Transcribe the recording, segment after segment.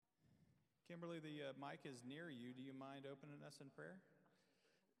Kimberly, the mic is near you. Do you mind opening us in prayer?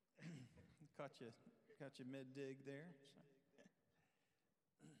 Caught you mid-dig there.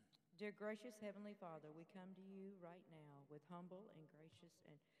 Dear gracious Heavenly Father, we come to you right now with humble and gracious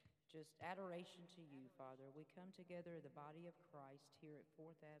and just adoration to you, Father. We come together in the body of Christ here at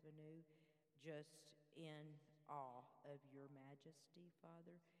 4th Avenue, just in awe of your majesty,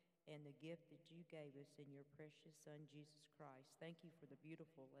 Father, and the gift that you gave us in your precious Son, Jesus Christ. Thank you for the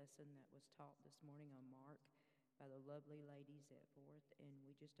beautiful lesson that was taught this morning on Mark by the lovely ladies at 4th, and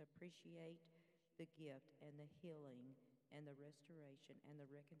we just appreciate the gift and the healing and the restoration and the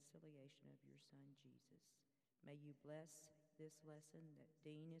reconciliation of your Son, Jesus. May you bless this lesson that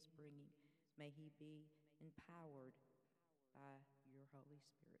Dean is bringing. May he be empowered by your Holy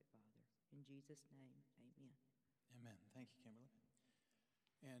Spirit, Father. In Jesus' name, amen. Amen. Thank you, Kimberly.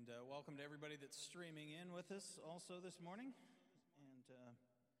 And welcome to everybody that's streaming in with us also this morning. And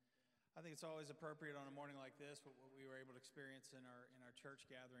I think it's always appropriate on a morning like this, what we were able to experience in our church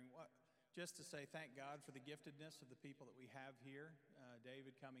gathering. Just to say thank God for the giftedness of the people that we have here.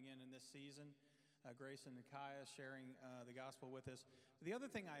 David coming in this season, Grayson and Kaya sharing the gospel with us. But the other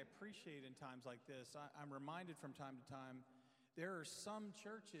thing I appreciate in times like this, I'm reminded from time to time, there are some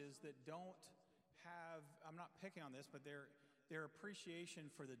churches that don't have, I'm not picking on this, but their appreciation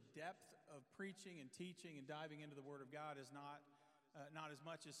for the depth of preaching and teaching and diving into the Word of God is not as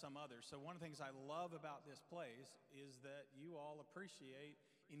much as some others. So one of the things I love about this place is that you all appreciate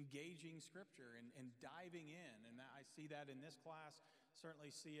engaging Scripture and diving in. And I see that in this class,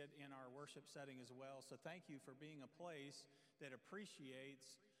 certainly see it in our worship setting as well. So thank you for being a place that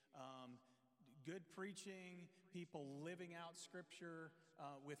appreciates good preaching, people living out Scripture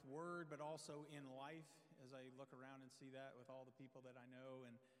with word, but also in life. As I look around and see that with all the people that I know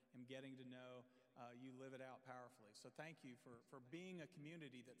and am getting to know, you live it out powerfully. So thank you for being a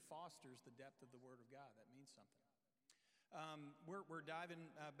community that fosters the depth of the Word of God. That means something. We're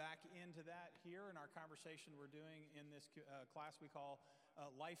diving back into that here in our conversation we're doing in this class we call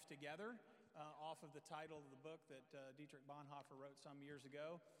Life Together, off of the title of the book that Dietrich Bonhoeffer wrote some years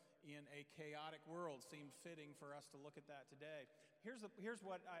ago. In a chaotic world, seemed fitting for us to look at that today. Here's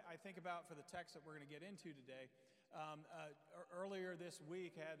what I think about for the text that we're going to get into today. Earlier this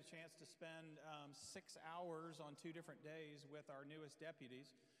week, I had a chance to spend 6 hours on 2 different days with our newest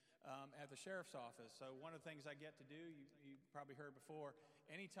deputies at the sheriff's office. So one of the things I get to do, you probably heard before,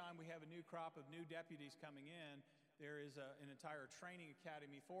 anytime we have a new crop of new deputies coming in, there is an entire training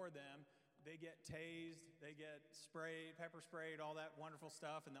academy for them. They get tased, they get sprayed, pepper sprayed, all that wonderful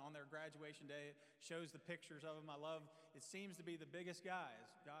stuff. And on their graduation day, it shows the pictures of them. I love, it seems to be the biggest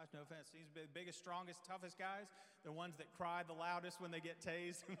guys. Gosh, no offense, it seems to be the biggest, strongest, toughest guys. The ones that cry the loudest when they get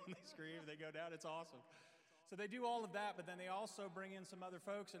tased and when they scream, they go down. It's awesome. So they do all of that, but then they also bring in some other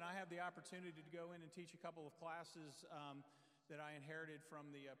folks. And I have the opportunity to go in and teach a couple of classes that I inherited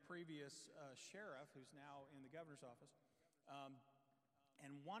from the previous sheriff, who's now in the governor's office.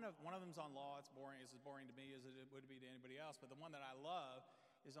 And one of them's on law. It's boring. It's as boring to me as it would be to anybody else. But the one that I love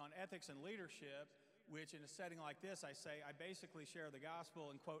is on ethics and leadership, which in a setting like this, I basically share the gospel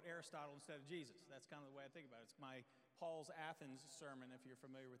and quote Aristotle instead of Jesus. That's kind of the way I think about it. It's my Paul's Athens sermon, if you're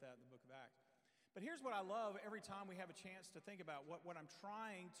familiar with that in the book of Acts. But here's what I love every time we have a chance to think about what I'm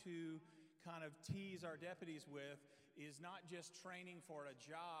trying to kind of tease our deputies with is not just training for a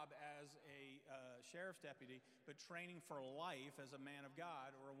job as a sheriff's deputy, but training for life as a man of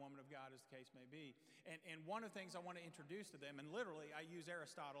God or a woman of God, as the case may be. And one of the things I want to introduce to them, and literally I use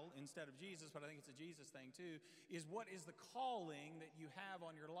Aristotle instead of Jesus, but I think it's a Jesus thing too, is what is the calling that you have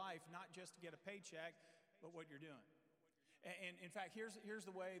on your life, not just to get a paycheck, but what you're doing. And in fact, here's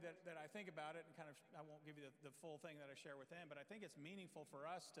the way that I think about it, and kind of I won't give you the full thing that I share with them, but I think it's meaningful for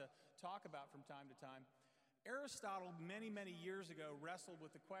us to talk about from time to time. Aristotle, many, many years ago, wrestled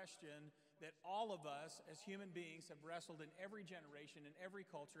with the question that all of us as human beings have wrestled in every generation, in every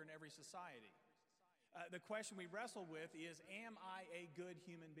culture, in every society. The question we wrestle with is, am I a good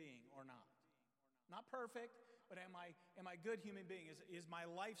human being or not? Not perfect, but am I a good human being? Is my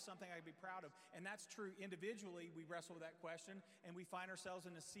life something I can be proud of? And that's true individually. We wrestle with that question, and we find ourselves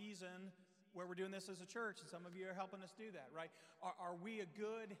in a season where we're doing this as a church, and some of you are helping us do that, right? Are we a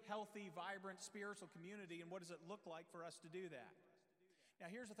good, healthy, vibrant, spiritual community, and what does it look like for us to do that?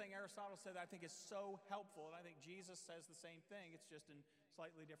 Now, here's the thing Aristotle said that I think is so helpful, and I think Jesus says the same thing. It's just in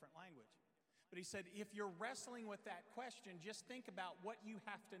slightly different language. But he said, if you're wrestling with that question, just think about what you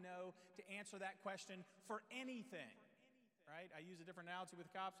have to know to answer that question for anything, right? I use a different analogy with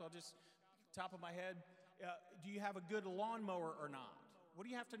cops, so I'll just, top of my head, do you have a good lawnmower or not? What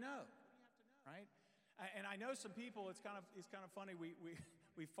do you have to know, right? And I know some people, it's kind of funny, we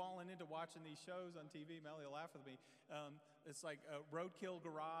we've fallen into watching these shows on TV. Melly will laugh with me. It's like Roadkill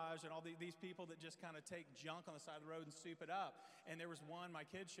Garage and all these people that just kind of take junk on the side of the road and soup it up. And there was one my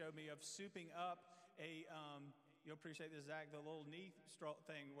kids showed me of souping up a, you'll appreciate this, Zach, the little knee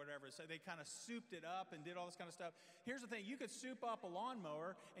thing, whatever. So they kind of souped it up and did all this kind of stuff. Here's the thing. You could soup up a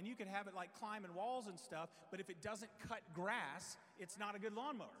lawnmower and you could have it like climbing walls and stuff, but if it doesn't cut grass, it's not a good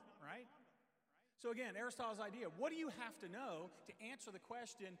lawnmower, right? So again, Aristotle's idea, what do you have to know to answer the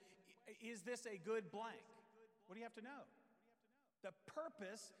question, is this a good blank? What do you have to know? The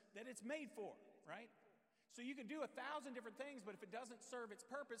purpose that it's made for, right? So you can do 1,000 different things, but if it doesn't serve its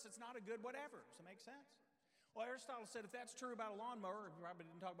purpose, it's not a good whatever. Does that make sense? Well, Aristotle said if that's true about a lawnmower, we probably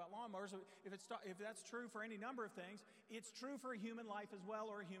didn't talk about lawnmowers, if that's true for any number of things, it's true for a human life as well,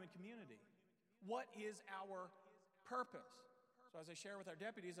 or a human community. What is our purpose? So as I share with our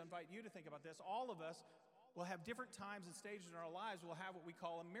deputies, I invite you to think about this. All of us will have different times and stages in our lives. We'll have what we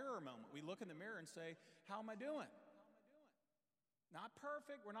call a mirror moment. We look in the mirror and say, how am I doing? Not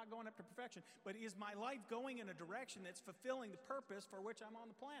perfect. We're not going up to perfection. But is my life going in a direction that's fulfilling the purpose for which I'm on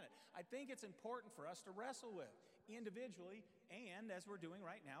the planet? I think it's important for us to wrestle with individually and, as we're doing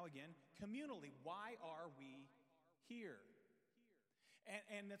right now, again, communally. Why are we here?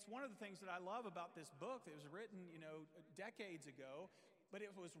 And that's one of the things that I love about this book that was written, decades ago, but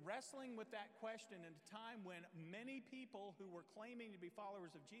it was wrestling with that question in a time when many people who were claiming to be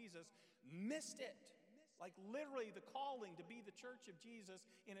followers of Jesus missed it. Like literally the calling to be the church of Jesus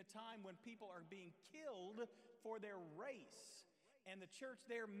in a time when people are being killed for their race. And the church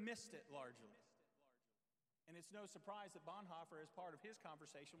there missed it largely. And it's no surprise that Bonhoeffer, as part of his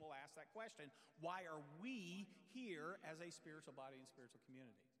conversation, will ask that question. Why are we here as a spiritual body and spiritual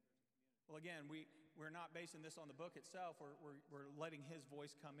community? Well, again, we're not basing this on the book itself. We're letting his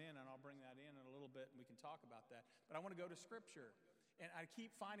voice come in, and I'll bring that in a little bit, and we can talk about that. But I want to go to Scripture. And I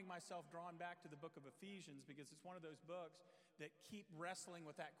keep finding myself drawn back to the book of Ephesians because it's one of those books that keep wrestling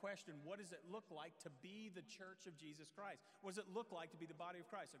with that question. What does it look like to be the church of Jesus Christ? What does it look like to be the body of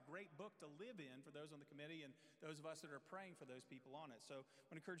Christ? A great book to live in for those on the committee and those of us that are praying for those people on it. So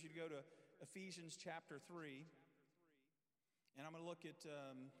I want to encourage you to go to Ephesians chapter 3. And I'm going to look at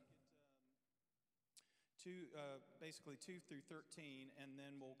basically 2 through 13, and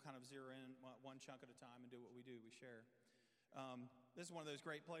then we'll kind of zero in one chunk at a time and do what we do. We share. This is one of those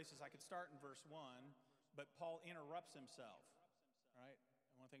great places. I could start in verse 1, but Paul interrupts himself, right?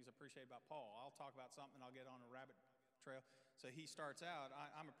 And one of the things I appreciate about Paul, I'll talk about something, I'll get on a rabbit trail. So he starts out,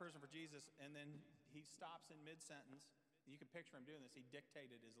 I'm a prisoner for Jesus, and then he stops in mid-sentence. You can picture him doing this. He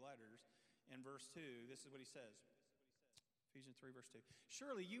dictated his letters. In verse 2, this is what he says. Ephesians 3, verse 2.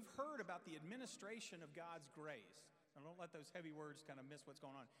 Surely you've heard about the administration of God's grace. Now, don't let those heavy words kind of miss what's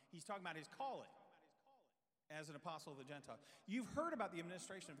going on. He's talking about his calling as an apostle of the Gentiles. You've heard about the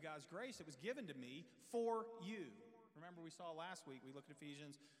administration of God's grace that was given to me for you. Remember we saw last week, we looked at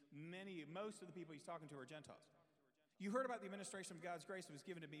Ephesians, most of the people he's talking to are Gentiles. You heard about the administration of God's grace that was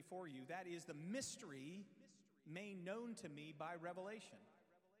given to me for you. That is the mystery made known to me by revelation,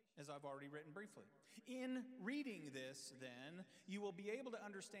 as I've already written briefly. In reading this, then, you will be able to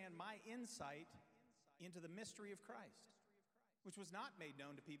understand my insight into the mystery of Christ, which was not made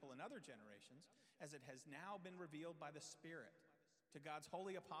known to people in other generations, as it has now been revealed by the Spirit to God's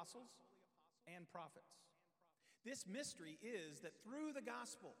holy apostles and prophets. This mystery is that through the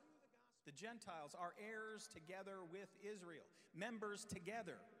gospel, the Gentiles are heirs together with Israel, members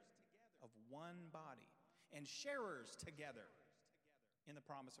together of one body, and sharers together in the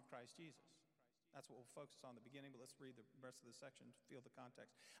promise of Christ Jesus. That's what we'll focus on at the beginning, but let's read the rest of the section to feel the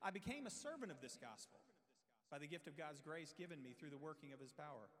context. I became a servant of this gospel by the gift of God's grace given me through the working of his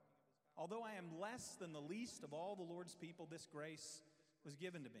power. Although I am less than the least of all the Lord's people, this grace was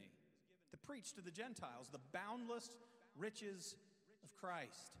given to me, to preach to the Gentiles the boundless riches of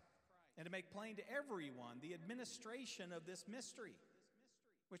Christ, and to make plain to everyone the administration of this mystery,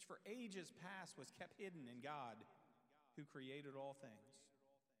 which for ages past was kept hidden in God, who created all things.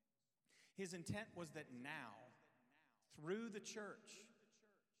 His intent was that now, through the church,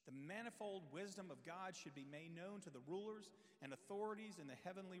 the manifold wisdom of God should be made known to the rulers and authorities in the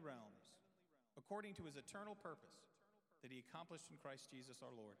heavenly realms, according to his eternal purpose that he accomplished in Christ Jesus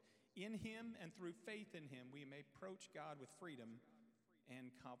our Lord. In him and through faith in him, we may approach God with freedom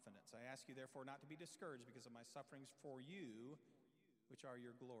and confidence. I ask you, therefore, not to be discouraged because of my sufferings for you, which are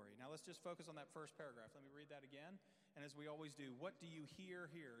your glory. Now let's just focus on that first paragraph. Let me read that again. And as we always do, what do you hear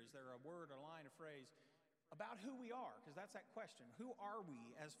here? Is there a word, a line, a phrase about who we are? Because that's that question. Who are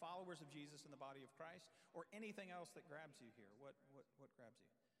we as followers of Jesus in the body of Christ? Or anything else that grabs you here? What grabs you?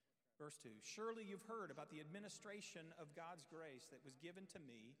 Verse 2, surely you've heard about the administration of God's grace that was given to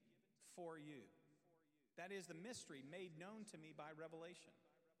me for you. That is the mystery made known to me by revelation,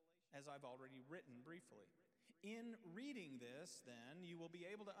 as I've already written briefly. In reading this, then, you will be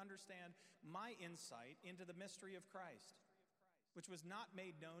able to understand my insight into the mystery of Christ, which was not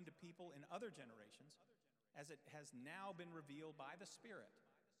made known to people in other generations, as it has now been revealed by the Spirit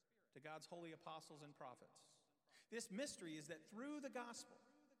to God's holy apostles and prophets. This mystery is that through the gospel,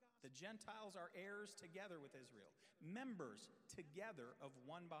 the Gentiles are heirs together with Israel, members together of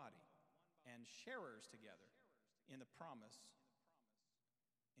one body, and sharers together in the promise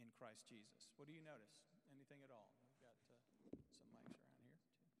in Christ Jesus. What do you notice? Anything at all? We've got some mics around here, too.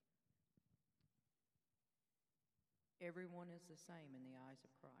 Everyone is the same in the eyes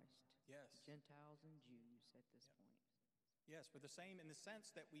of Christ. Yes. Gentiles and Jews at this point. Yes, we're the same in the sense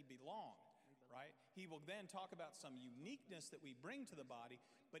that we belong, right? He will then talk about some uniqueness that we bring to the body,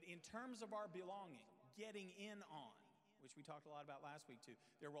 but in terms of our belonging, getting in on, which we talked a lot about last week too,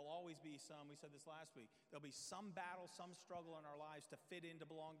 there will always be some, we said this last week, there'll be some battle, some struggle in our lives to fit in, to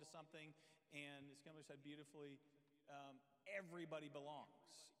belong to something, and as Kimberly said beautifully, everybody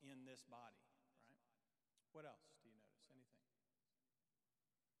belongs in this body, right? What else do you notice? Anything?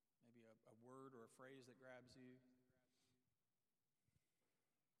 Maybe a word or a phrase that grabs you?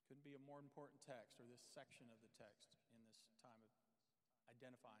 Couldn't be a more important text, or this section of the text in this time of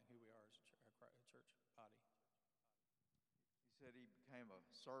identifying who we are as a church body. He said he became a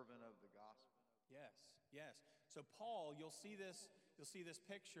servant of the gospel. Yes, yes. So Paul, you'll see this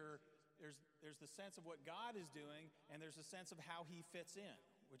picture. There's the sense of what God is doing, and there's a sense of how he fits in,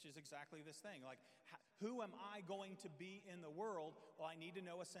 which is exactly this thing. Like, who am I going to be in the world? Well, I need to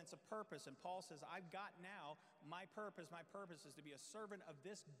know a sense of purpose. And Paul says, I've got now my purpose. My purpose is to be a servant of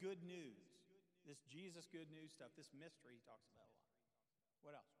this good news, this Jesus good news stuff, this mystery he talks about a lot.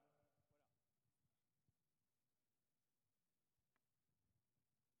 What else?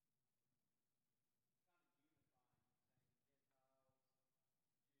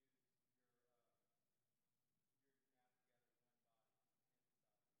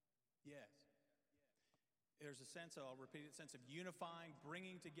 Yes. There's a sense of, I'll repeat it, sense of unifying,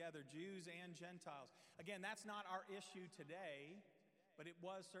 bringing together Jews and Gentiles. Again, that's not our issue today, but it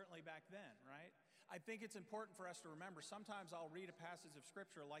was certainly back then, right? I think it's important for us to remember, sometimes I'll read a passage of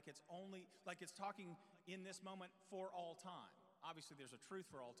Scripture like it's talking in this moment for all time. Obviously, there's a truth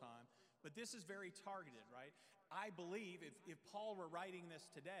for all time, but this is very targeted, right? I believe if Paul were writing this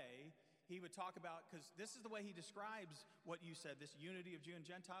today, he would talk about, because this is the way he describes what you said, this unity of Jew and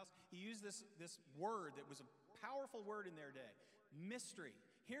Gentiles. He used this word that was a powerful word in their day, mystery.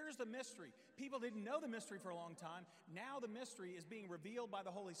 Here's the mystery. People didn't know the mystery for a long time. Now the mystery is being revealed by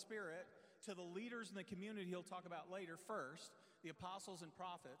the Holy Spirit to the leaders in the community he'll talk about later first, the apostles and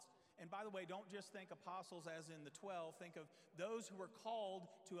prophets. And by the way, don't just think apostles as in the 12. Think of those who were called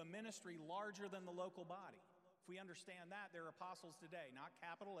to a ministry larger than the local body. If we understand that, there are apostles today, not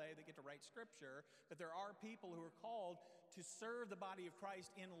capital A, that get to write Scripture, but there are people who are called to serve the body of Christ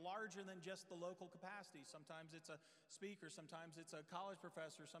in larger than just the local capacity. Sometimes it's a speaker, sometimes it's a college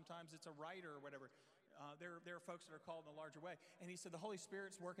professor, sometimes it's a writer or whatever. There are folks that are called in a larger way. And he said the Holy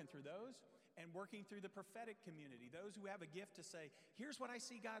Spirit's working through those and working through the prophetic community, those who have a gift to say, here's what I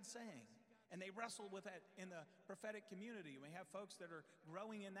see God saying. And they wrestle with that in the prophetic community. We have folks that are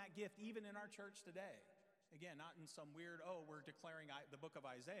growing in that gift, even in our church today. Again, not in some weird, we're declaring the book of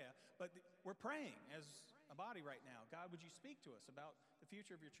Isaiah, but we're praying as a body right now. God, would you speak to us about the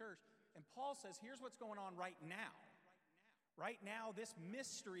future of your church? And Paul says, here's what's going on right now. Right now, this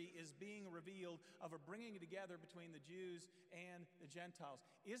mystery is being revealed of a bringing together between the Jews and the Gentiles.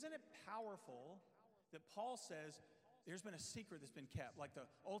 Isn't it powerful that Paul says there's been a secret that's been kept? Like the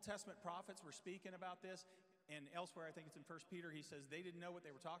Old Testament prophets were speaking about this. And elsewhere, I think it's in 1 Peter, he says they didn't know what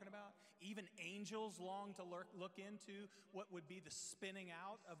they were talking about. Even angels long to look into what would be the spinning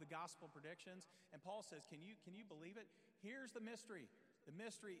out of the gospel predictions. And Paul says, can you believe it? Here's the mystery. The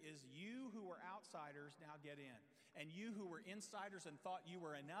mystery is you who were outsiders now get in. And you who were insiders and thought you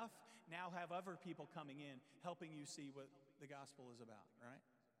were enough now have other people coming in helping you see what the gospel is about, right?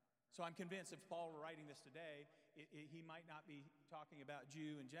 So I'm convinced if Paul were writing this today, he might not be talking about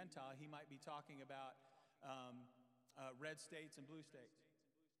Jew and Gentile. He might be talking about red states and blue states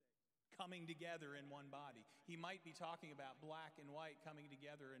coming together in one body. He might be talking about black and white coming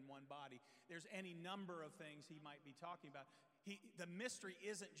together in one body. There's any number of things he might be talking about. The mystery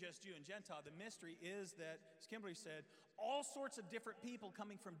isn't just Jew and Gentile. The mystery is that, as Kimberly said, all sorts of different people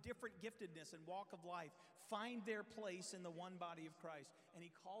coming from different giftedness and walk of life find their place in the one body of Christ. And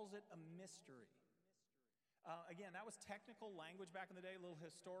he calls it a mystery. Again, that was technical language back in the day, a little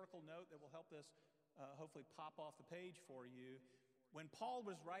historical note that will help this hopefully pop off the page for you. When Paul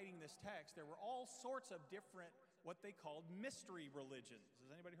was writing this text, there were all sorts of different, what they called mystery religions.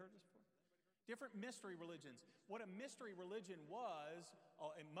 Has anybody heard this before? Different mystery religions. What a mystery religion was,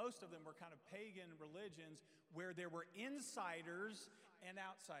 and most of them were kind of pagan religions, where there were insiders and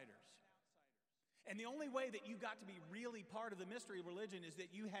outsiders. And the only way that you got to be really part of the mystery religion is that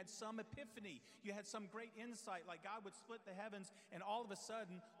you had some epiphany. You had some great insight, like God would split the heavens, and all of a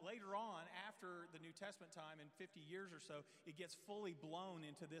sudden, later on, after the New Testament time, in 50 years or so, it gets fully blown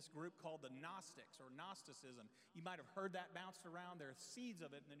into this group called the Gnostics, or Gnosticism. You might have heard that bounced around. There are seeds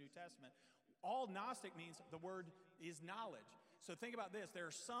of it in the New Testament. All Gnostic means the word is knowledge. So think about this. There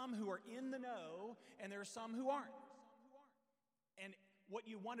are some who are in the know, and there are some who aren't. And what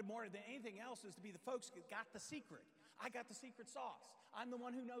you wanted more than anything else is to be the folks who got the secret. I got the secret sauce. I'm the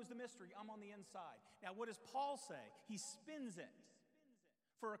one who knows the mystery. I'm on the inside. Now, what does Paul say? He spins it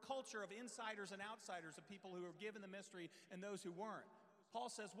for a culture of insiders and outsiders, of people who are given the mystery and those who weren't. Paul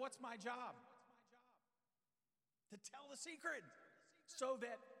says, what's my job? To tell the secret. So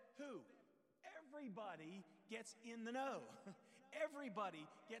that who? Everybody gets in the know. Everybody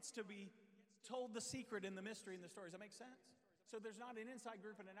gets to be told the secret and the mystery and the story. Does that make sense? So there's not an inside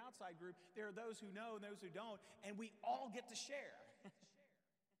group and an outside group. There are those who know and those who don't, and we all get to share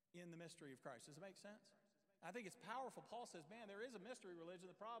in the mystery of Christ. Does it make sense? I think it's powerful. Paul says, man, there is a mystery religion.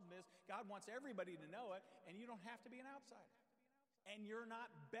 The problem is God wants everybody to know it, and you don't have to be an outsider. And you're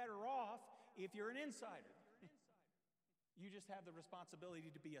not better off if you're an insider. You just have the responsibility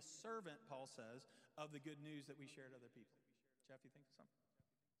to be a servant, Paul says, of the good news that we share to other people. Jeff, you think of something? Okay.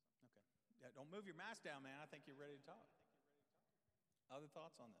 Yeah, don't move your mask down, man. I think you're ready to talk. Other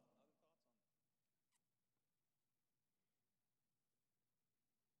thoughts on that?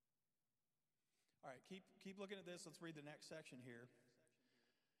 All right, keep looking at this. Let's read the next section here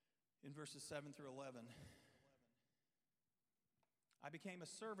in verses 7 through 11. I became a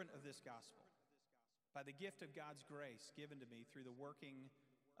servant of this gospel by the gift of God's grace given to me through the working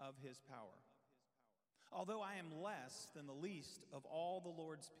of his power. Although I am less than the least of all the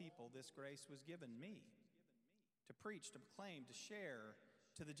Lord's people, this grace was given me to preach, to proclaim, to share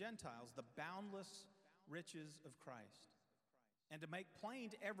to the Gentiles the boundless riches of Christ, and to make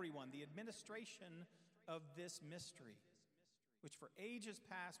plain to everyone the administration of this mystery, which for ages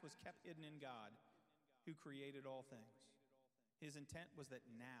past was kept hidden in God, who created all things. His intent was that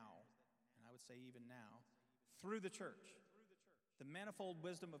now, and I would say even now, through the church, the manifold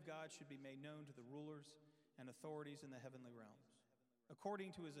wisdom of God should be made known to the rulers and authorities in the heavenly realms,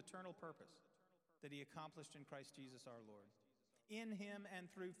 according to his eternal purpose that he accomplished in Christ Jesus our Lord. In him and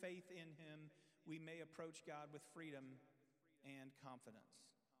through faith in him, we may approach God with freedom and confidence.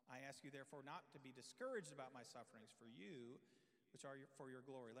 I ask you, therefore, not to be discouraged about my sufferings for you, which are for your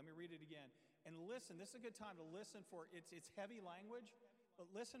glory. Let me read it again. And listen, this is a good time to listen for, it's heavy language, but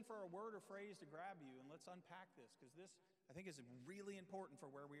listen for a word or phrase to grab you, and let's unpack this, because this, I think, is really important for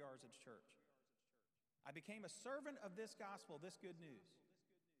where we are as a church. I became a servant of this gospel, this good news,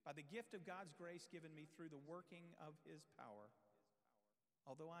 by the gift of God's grace given me through the working of his power.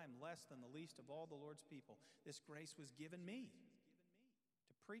 Although I am less than the least of all the Lord's people, this grace was given me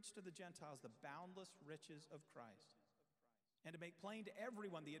to preach to the Gentiles the boundless riches of Christ, and to make plain to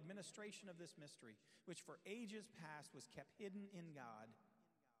everyone the administration of this mystery, which for ages past was kept hidden in God,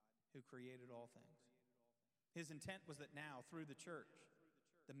 who created all things. His intent was that now, through the church,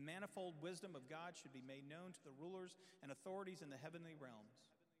 the manifold wisdom of God should be made known to the rulers and authorities in the heavenly realms,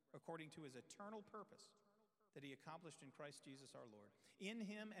 according to his eternal purpose that he accomplished in Christ Jesus our Lord. In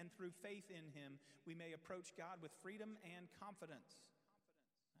him and through faith in him, we may approach God with freedom and confidence.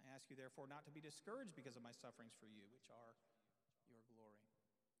 I ask you, therefore, not to be discouraged because of my sufferings for you, which are your glory.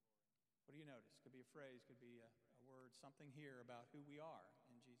 What do you notice? Could be a phrase, could be a word, something here about who we are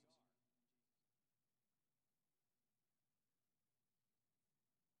in Jesus.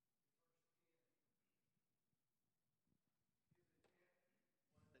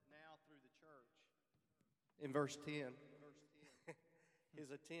 That now through the church, in verse 10,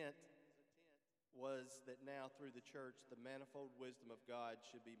 his intent was that now through the church, the manifold wisdom of God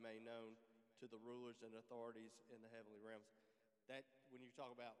should be made known to the rulers and authorities in the heavenly realms. That, when you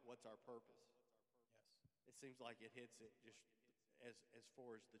talk about what's our purpose, Yes. it seems like it hits it just as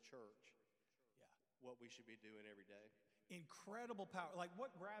far as the church, Yeah. what we should be doing every day. Incredible power. Like,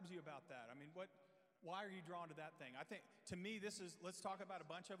 what grabs you about that? I mean, why are you drawn to that thing? I think, to me, let's talk about a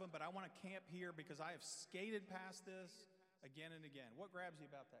bunch of them, but I want to camp here because I have skated past this again and again. What grabs you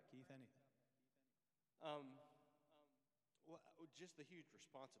about that, Keith? Anything? Well, just the huge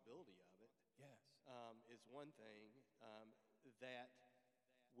responsibility of it. Yes. is one thing. That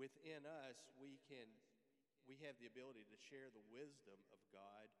within us we have the ability to share the wisdom of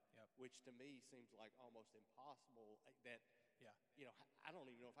God, Yep. which to me seems like almost impossible. That Yeah. I don't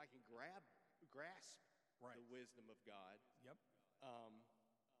even know if I can grasp Right. the wisdom of God. Yep. Um,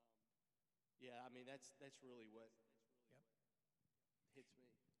 yeah, I mean that's really what Yep. hits me.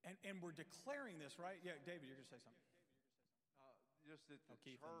 And we're declaring this, right? Yeah, David, you're going to say something. Just that the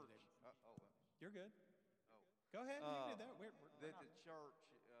Keith, church. David. You're good. Oh. Go ahead. You can do that. We're That not, the church,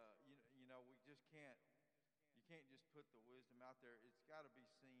 we just can't. You can't just put the wisdom out there. It's got to be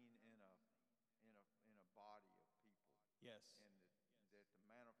seen in a body of people, yes. and that the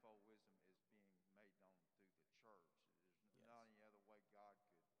manifold wisdom is being made known through the church. There's not any other way God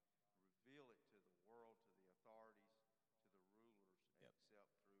could reveal it to the world, to the authorities, to the rulers, Yep. except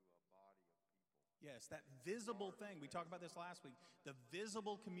through a body of people. Yes, that visible thing. We talked about this last week. The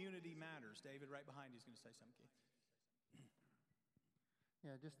visible community matters. David, right behind you, is going to say something, Keith.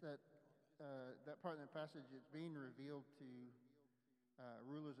 Yeah, just that part in the passage, it's being revealed to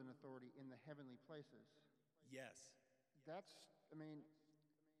rulers and authority in the heavenly places. Yes. That's,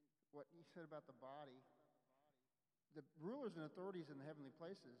 what you said about the body. The rulers and authorities in the heavenly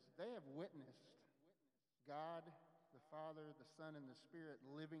places, they have witnessed God, the Father, the Son, and the Spirit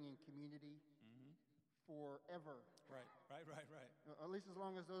living in community forever. Right. At least as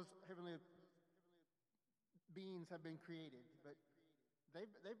long as those heavenly beings have been created. But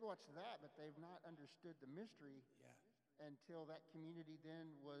they've watched that, but they've not understood the mystery until that community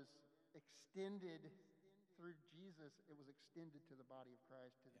then was extended through Jesus. It was extended to the body of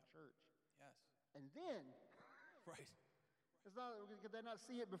Christ, to the church. Yes. And then, Right. it's not, could they not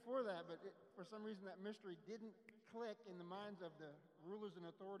see it before that, but for some reason that mystery didn't click in the minds of the rulers and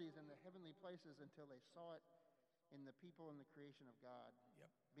authorities in the heavenly places until they saw it in the people and the creation of God. Yep.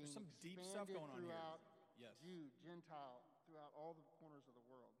 Being There's some deep stuff expanded going on here. throughout Yes. Jew, Gentile, throughout all the corners of the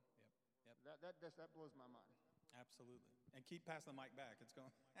world. Yep. That blows my mind. Absolutely. And keep passing the mic back. It's going.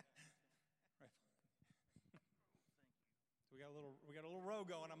 Right. So we got a little row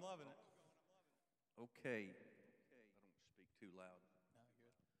going. I'm loving it. Okay. I don't speak too loud. No,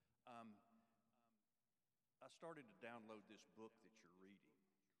 good. I started to download this book that you're reading,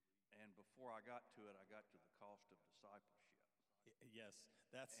 and before I got to it, I got to the cost of discipleship. Yes,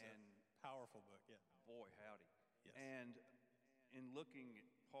 that's a powerful book. Yeah. Boy, howdy. Yes. And in looking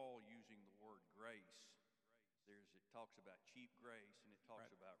at Paul using the word grace, it talks about cheap grace and it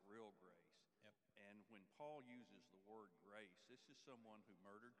talks about real grace. Yep. And when Paul uses the word grace, this is someone who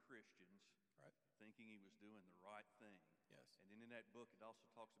murdered Christians, Right. thinking he was doing the right thing. Yes. And then in that book, it also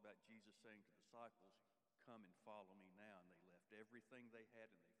talks about Jesus saying to the disciples, "Come and follow me now." And they left everything they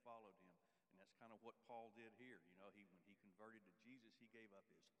had and they followed him. And that's kind of what Paul did here. When he converted to Jesus, he gave up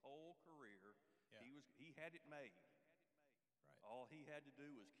his whole career. Yeah. He had it made. Right. All he had to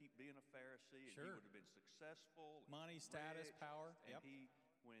do was keep being a Pharisee, and he Sure. would have been successful. Money, status, rich, power. And Yep.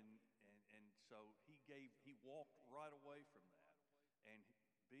 so he walked right away from that. And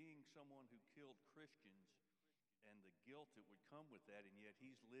being someone who killed Christians and the guilt that would come with that, and yet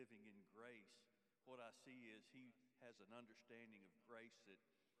he's living in grace, what I see is he has an understanding of grace that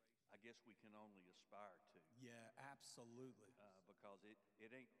I guess we can only aspire to. Yeah, absolutely. Because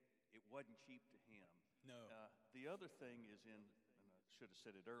it wasn't cheap to him. No. The other thing is and I should have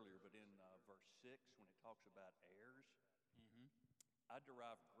said it earlier, but in verse 6, when it talks about heirs, I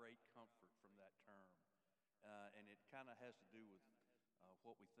derive great comfort from that term. And it kind of has to do with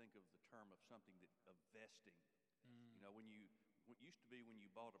what we think of the term of something of vesting. What used to be when you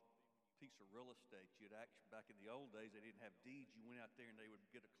bought a piece of real estate, you'd actually, back in the old days, they didn't have deeds. You went out there and they would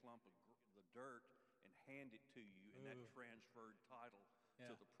get a clump of the dirt and hand it to you, and that transferred title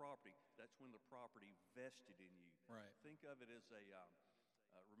to the property. That's when the property vested in you. Right. Think of it as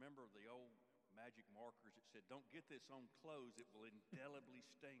remember the old magic markers that said, "Don't get this on clothes, it will indelibly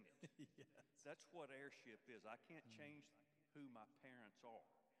stain it." Yes. That's what heirship is. I can't change who my parents are.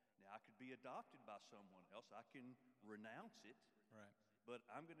 Now, I could be adopted by someone else. I can renounce it. Right. But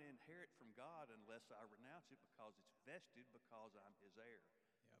I'm going to inherit from God unless I renounce it, because it's vested, because I'm his heir.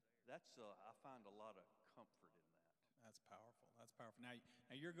 Yep. I find a lot of comfort in that. That's powerful. That's powerful. Now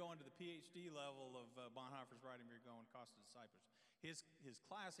you're going to the PhD level of Bonhoeffer's writing. You're going Cost of Disciples. His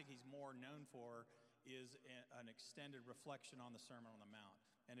classic he's more known for is an extended reflection on the Sermon on the Mount,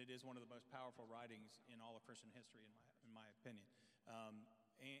 and it is one of the most powerful writings in all of Christian history, in my opinion.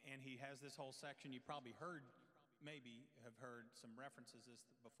 And he has this whole section. You probably maybe have heard some references this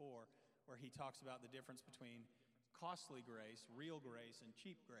before, where he talks about the difference between costly grace, real grace, and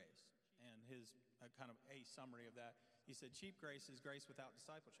cheap grace. And his kind of a summary of that, he said cheap grace is grace without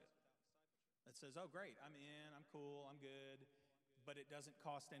discipleship. that says, oh, great, I'm in, I'm cool, I'm good, but it doesn't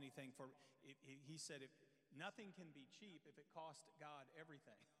cost anything for, he said, nothing can be cheap if it costs God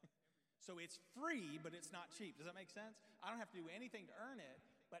everything. So it's free, but it's not cheap. Does that make sense? I don't have to do anything to earn it,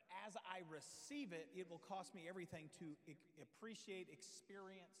 but as I receive it, it will cost me everything to appreciate,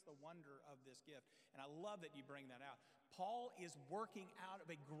 experience the wonder of this gift. And I love that you bring that out. Paul is working out of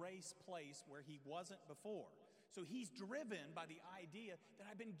a grace place where he wasn't before. So he's driven by the idea that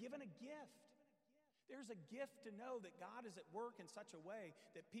I've been given a gift. There's a gift to know that God is at work in such a way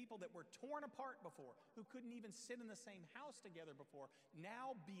that people that were torn apart before, who couldn't even sit in the same house together before,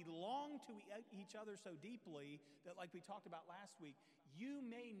 now belong to each other so deeply that, like we talked about last week, you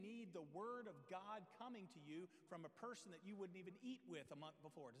may need the word of God coming to you from a person that you wouldn't even eat with a month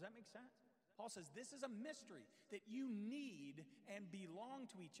before. Does that make sense? Paul says this is a mystery that you need and belong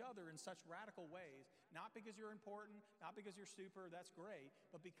to each other in such radical ways, not because you're important, not because you're super, that's great,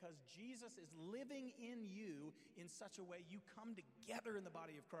 but because Jesus is living in you in such a way you come together in the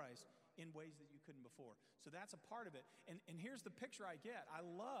body of Christ in ways that you couldn't before. So that's a part of it. And here's the picture I get. I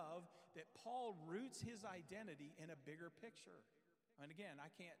love that Paul roots his identity in a bigger picture. And again, I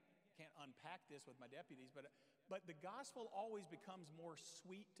can't unpack this with my deputies, but the gospel always becomes more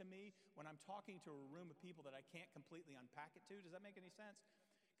sweet to me when I'm talking to a room of people that I can't completely unpack it to. Does that make any sense?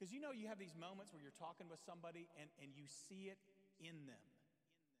 Because you have these moments where you're talking with somebody and you see it in them.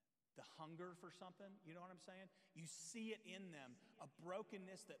 The hunger for something, you know what I'm saying? You see it in them, a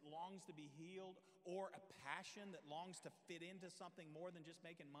brokenness that longs to be healed or a passion that longs to fit into something more than just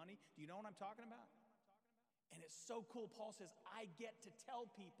making money. Do you know what I'm talking about? And it's so cool. Paul says, I get to tell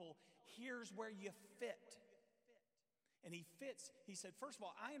people, here's where you fit. And he fits. He said, first of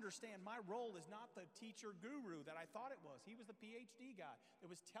all, I understand my role is not the teacher guru that I thought it was. He was the PhD guy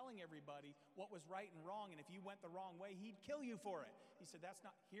that was telling everybody what was right and wrong. And if you went the wrong way, he'd kill you for it. He said,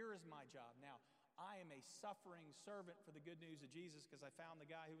 here is my job. Now, I am a suffering servant for the good news of Jesus because I found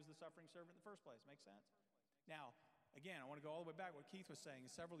the guy who was the suffering servant in the first place. Make sense? Now, again, I want to go all the way back to what Keith was saying,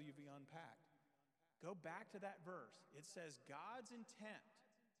 and several of you have unpacked. Go back to that verse. It says God's intent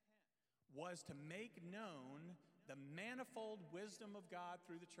was to make known the manifold wisdom of God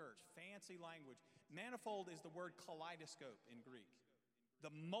through the church. Fancy language. Manifold is the word kaleidoscope in Greek.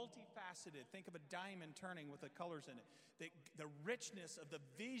 The multifaceted, think of a diamond turning with the colors in it. The richness of the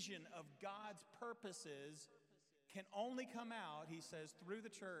vision of God's purposes can only come out, he says, through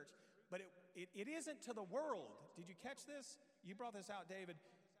the church. But it isn't to the world. Did you catch this? You brought this out, David.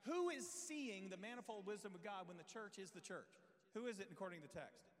 Who is seeing the manifold wisdom of God when the church is the church? Who is it according to the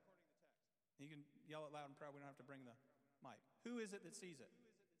text? You can yell it loud and proud. We don't have to bring the mic. Who is it that sees it?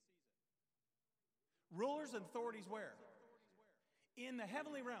 Rulers and authorities where? In the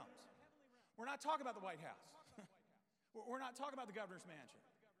heavenly realms. We're not talking about the White House. We're not talking about the governor's mansion.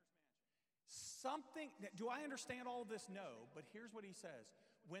 Do I understand all of this? No, but here's what he says.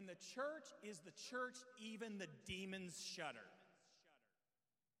 When the church is the church, even the demons shudder.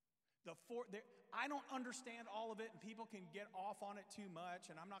 I don't understand all of it, and people can get off on it too much,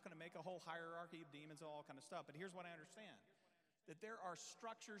 and I'm not going to make a whole hierarchy of demons and all kind of stuff, but here's what I understand. That there are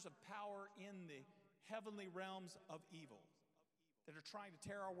structures of power in the heavenly realms of evil that are trying to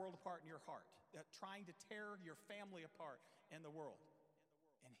tear our world apart in your heart, that are trying to tear your family apart in the world.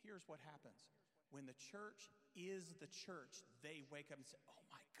 And here's what happens. When the church is the church, they wake up and say, oh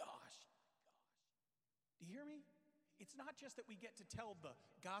my gosh. Do you hear me? It's not just that we get to tell the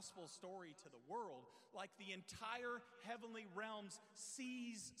gospel story to the world, like the entire heavenly realms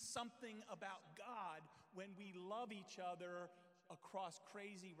sees something about God when we love each other across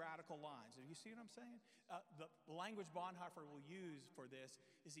crazy radical lines. Do you see what I'm saying? The language Bonhoeffer will use for this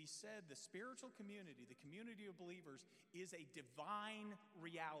is he said the spiritual community, the community of believers, is a divine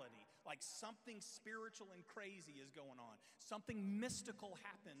reality. Like something spiritual and crazy is going on. Something mystical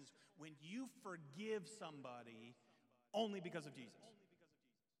happens when you forgive somebody only because of Jesus.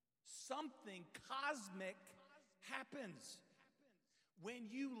 Something cosmic happens. When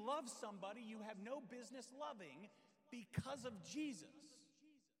you love somebody you have no business loving because of Jesus.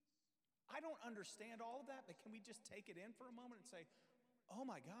 I don't understand all of that, but can we just take it in for a moment and say, oh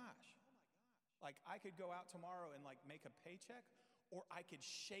my gosh. Like I could go out tomorrow and like make a paycheck, or I could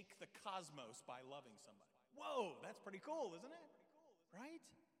shake the cosmos by loving somebody. Whoa, that's pretty cool, isn't it? Right?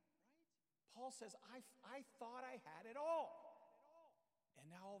 Paul says, I thought I had it all. And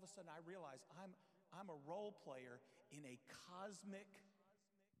now all of a sudden I realize I'm a role player in a cosmic,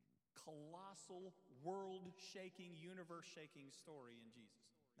 colossal, world-shaking, universe-shaking story in Jesus.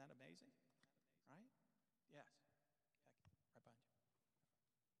 Isn't that amazing? Right? Yes. Right behind you.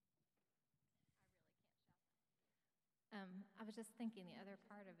 I was just thinking the other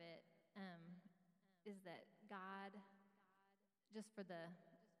part of it is that God, just for the,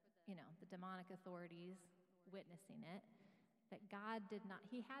 the demonic authorities witnessing it, that God did not,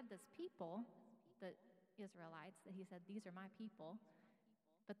 he had this people, the Israelites, that he said, these are my people.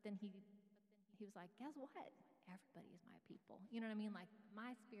 But then he was like, guess what? Everybody is my people. You know what I mean? Like,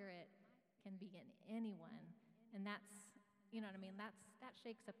 my spirit can be in anyone. And that's, you know what I mean? That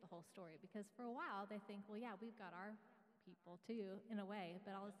shakes up the whole story, because for a while they think, well, yeah, we've got our people too, in a way.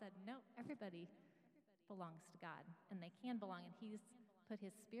 But all of a sudden, no, everybody belongs to God, and they can belong, and he's put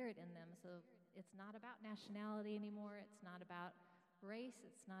his spirit in them. So it's not about nationality anymore. It's not about race.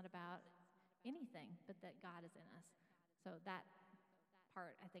 It's not about anything, but that God is in us. So that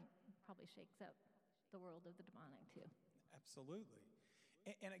part, I think, probably shakes up the world of the demonic too. Absolutely.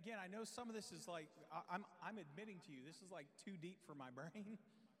 And again, I know some of this is like, I'm admitting to you, this is like too deep for my brain.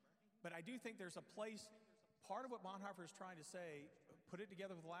 But I do think there's a place, part of what Bonhoeffer is trying to say, put it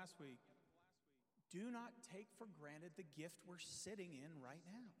together with last week, do not take for granted the gift we're sitting in right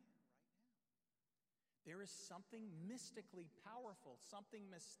now. There is something mystically powerful, something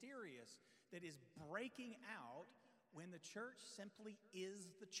mysterious that is breaking out when the church simply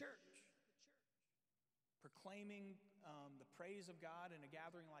is the church. Proclaiming the praise of God in a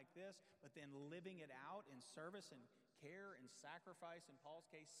gathering like this, but then living it out in service and care and sacrifice, in Paul's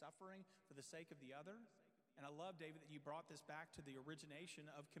case, suffering for the sake of the other. And I love, David, that you brought this back to the origination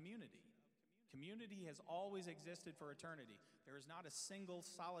of community. Community has always existed for eternity. There is not a single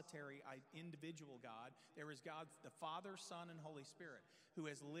solitary individual God. There is God, the Father, Son, and Holy Spirit,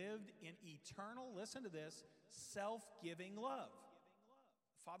 who has lived in eternal, listen to this, self-giving love.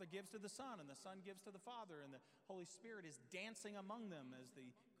 The Father gives to the Son, and the Son gives to the Father, and the Holy Spirit is dancing among them, as the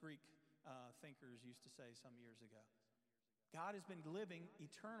Greek thinkers used to say some years ago. God has been living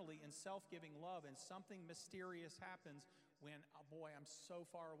eternally in self-giving love, and something mysterious happens when, oh boy, I'm so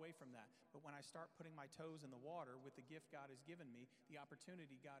far away from that. But when I start putting my toes in the water with the gift God has given me, the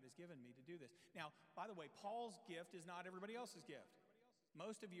opportunity God has given me to do this. Now, by the way, Paul's gift is not everybody else's gift.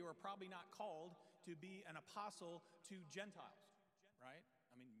 Most of you are probably not called to be an apostle to Gentiles, right?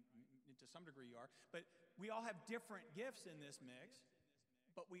 I mean, to some degree you are. But we all have different gifts in this mix,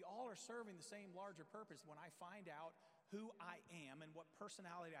 but we all are serving the same larger purpose. When I find out who I am and what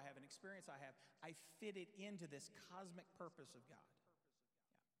personality I have and experience I have, I fit it into this cosmic purpose of God.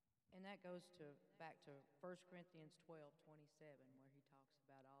 And that goes back to 1 Corinthians 12:27, where he talks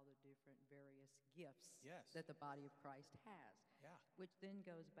about all the different various gifts that the body of Christ has. Yeah. Which then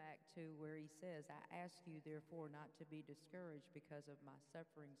goes back to where he says, I ask you, therefore, not to be discouraged because of my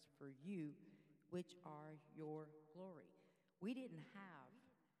sufferings for you, which are your glory. We didn't have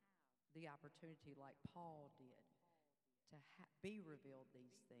the opportunity like Paul did to be revealed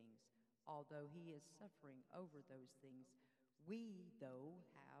these things, although he is suffering over those things. We, though,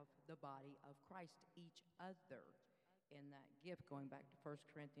 have the body of Christ, each other, in that gift, going back to 1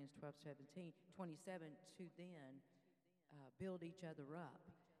 Corinthians 12:27, to then build each other up.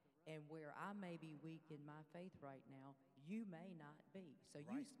 And where I may be weak in my faith right now, you may not be. So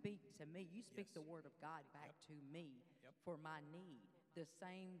you speak to me. You speak the word of God back to me for my need. The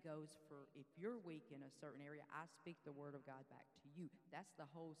same goes for if you're weak in a certain area, I speak the word of God back to you. That's the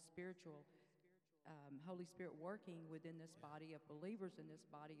whole spiritual, Holy Spirit working within this body of believers, in this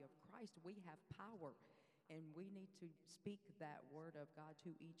body of Christ. We have power, and we need to speak that word of God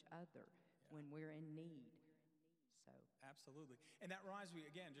to each other when we're in need. So Absolutely. And that reminds me,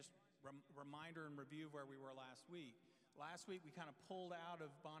 again, just reminder and review of where we were last week. Last week, we kind of pulled out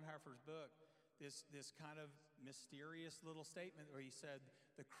of Bonhoeffer's book this kind of mysterious little statement where he said,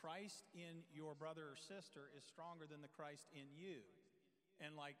 the Christ in your brother or sister is stronger than the Christ in you.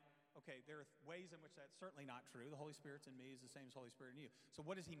 And like, okay, there are ways in which that's certainly not true. The Holy Spirit's in me is the same as the Holy Spirit in you. So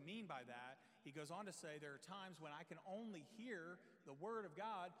what does he mean by that? He goes on to say there are times when I can only hear the word of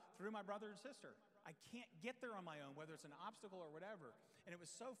God through my brother and sister. I can't get there on my own, whether it's an obstacle or whatever. And it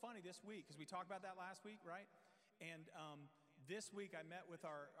was so funny this week, because we talked about that last week, right? And this week I met with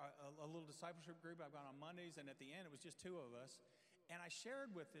a little discipleship group I've got on Mondays, and at the end it was just two of us. And I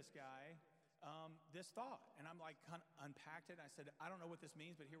shared with this guy this thought, and I'm like kind of unpacked it. I said, I don't know what this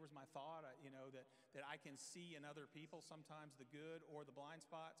means, but here was my thought, that I can see in other people sometimes the good or the blind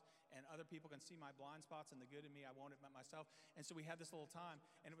spots, and other people can see my blind spots and the good in me I won't admit myself. And so we had this little time,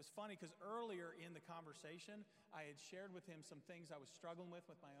 and it was funny because earlier in the conversation, I had shared with him some things I was struggling with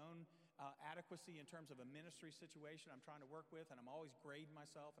my own adequacy in terms of a ministry situation I'm trying to work with, and I'm always grading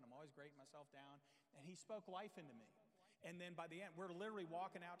myself, and I'm always grading myself down. And he spoke life into me. And then by the end, we're literally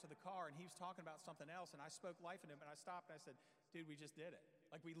walking out to the car, and he was talking about something else, and I spoke life into him, and I stopped, and I said, dude, we just did it.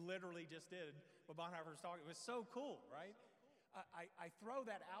 Like, we literally just did what Bonhoeffer was talking. It was so cool, right? I throw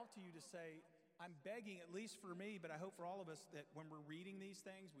that out to you to say, I'm begging, at least for me, but I hope for all of us, that when we're reading these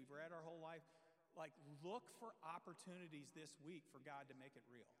things, we've read our whole life, like, look for opportunities this week for God to make it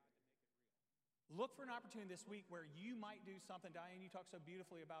real. Look for an opportunity this week where you might do something. Diane, you talk so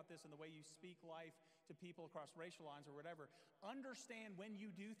beautifully about this and the way you speak life to people across racial lines or whatever. Understand when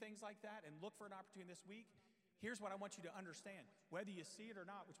you do things like that, and look for an opportunity this week. Here's what I want you to understand. Whether you see it or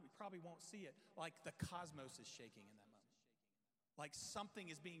not, which we probably won't see it, like the cosmos is shaking in that moment. Like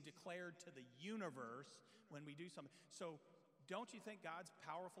something is being declared to the universe when we do something. So don't you think God's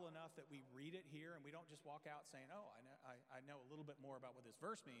powerful enough that we read it here and we don't just walk out saying, oh, I know a little bit more about what this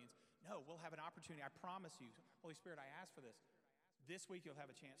verse means. No, we'll have an opportunity. I promise you, Holy Spirit, I ask for this. This week you'll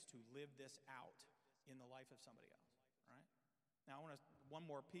have a chance to live this out in the life of somebody else, right? Now, I want to, one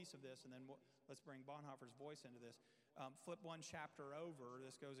more piece of this, and then let's bring Bonhoeffer's voice into this. Flip one chapter over.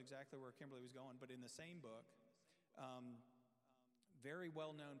 This goes exactly where Kimberly was going, but in the same book. Very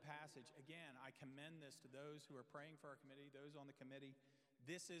well-known passage. Again, I commend this to those who are praying for our committee, those on the committee.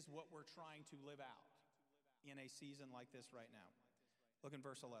 This is what we're trying to live out in a season like this right now. Look in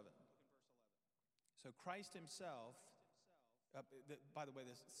verse 11. So Christ himself, by the way,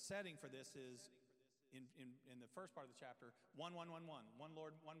 the setting for this is in the first part of the chapter, one Lord,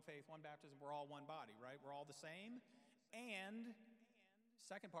 one faith, one baptism. We're all one body, right? We're all the same. And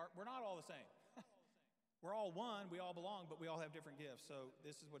second part, we're not all the same. We're all one, we all belong, but we all have different gifts. So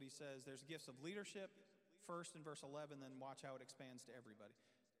this is what he says. There's gifts of leadership first in verse 11, then watch how it expands to everybody.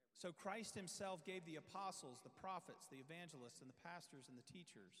 So Christ himself gave the apostles, the prophets, the evangelists, and the pastors and the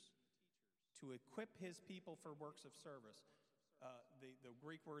teachers to equip his people for works of service. The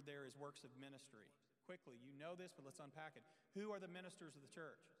Greek word there is works of ministry. Quickly, you know this, but let's unpack it. Who are the ministers of the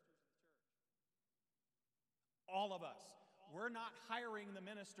church? All of us. We're not hiring the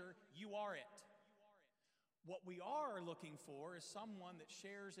minister, you are it. What we are looking for is someone that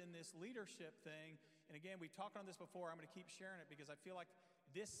shares in this leadership thing. And again, we've talked on this before. I'm going to keep sharing it because I feel like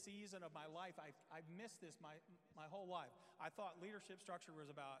this season of my life, I've missed this my whole life. I thought leadership structure was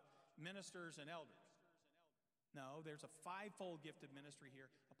about ministers and elders. No, there's a fivefold gifted ministry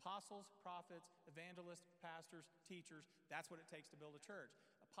here. Apostles, prophets, evangelists, pastors, teachers. That's what it takes to build a church.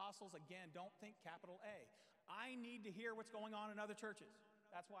 Apostles, again, don't think capital A. I need to hear what's going on in other churches.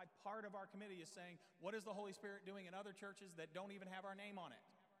 That's why part of our committee is saying, what is the Holy Spirit doing in other churches that don't even have our name on it?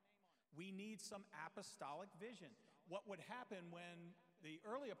 We need some apostolic vision. What would happen when the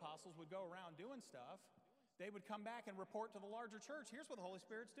early apostles would go around doing stuff, they would come back and report to the larger church, here's what the Holy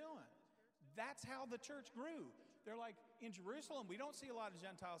Spirit's doing. That's how the church grew. They're like, in Jerusalem, we don't see a lot of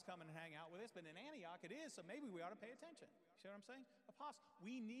Gentiles coming and hang out with us, but in Antioch it is, so maybe we ought to pay attention. See what I'm saying? Apostles,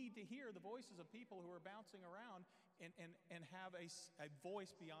 we need to hear the voices of people who are bouncing around and have a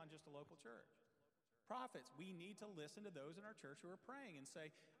voice beyond just a local church. Prophets, we need to listen to those in our church who are praying and say,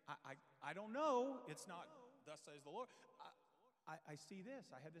 I don't know, it's not, thus says the Lord. I see this,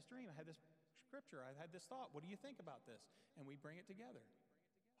 I had this dream, I had this scripture, I had this thought, what do you think about this? And we bring it together.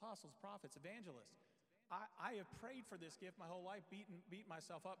 Apostles, prophets, evangelists. I have prayed for this gift my whole life, beat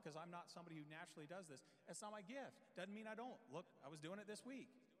myself up because I'm not somebody who naturally does this. That's not my gift. Doesn't mean I don't. Look, I was doing it this week.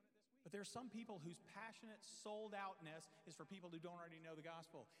 But there's some people whose passionate sold outness is for people who don't already know the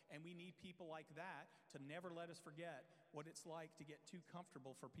gospel. And we need people like that to never let us forget what it's like to get too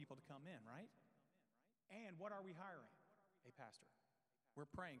comfortable for people to come in, right? And what are we hiring? A pastor.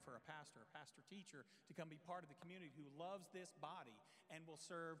 We're praying for a pastor teacher to come be part of the community who loves this body and will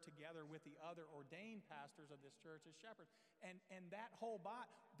serve together with the other ordained pastors of this church as shepherds. And that whole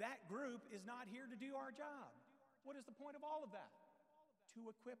that group is not here to do our job. What is the point of all of that? To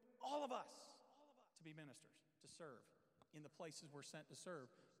equip all of us to be ministers, to serve in the places we're sent to serve.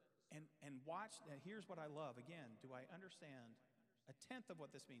 And watch, and here's what I love. Again, do I understand a tenth of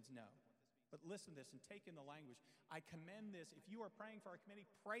what this means? No. But listen to this and take in the language. I commend this. If you are praying for our committee,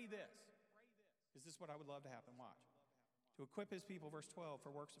 pray this. Is this what I would love to happen? Watch. To equip his people, verse 12,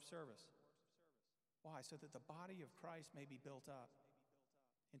 for works of service. Why? So that the body of Christ may be built up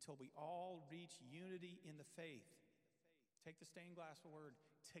until we all reach unity in the faith. Take the stained glass word.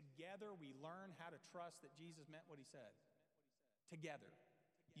 Together we learn how to trust that Jesus meant what he said. Together.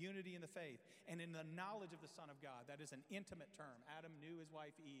 Unity in the faith and in the knowledge of the Son of God. That is an intimate term. Adam knew his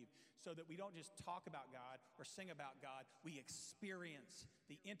wife Eve, so that we don't just talk about God or sing about God. We experience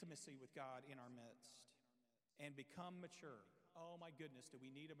the intimacy with God in our midst and become mature. Oh my goodness, do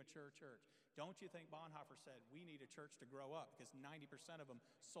we need a mature church? Don't you think Bonhoeffer said we need a church to grow up because 90% of them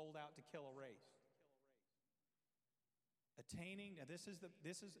sold out to kill a race? Attaining, now this is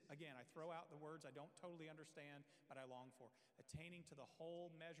again, I throw out the words I don't totally understand, but I long for. Attaining to the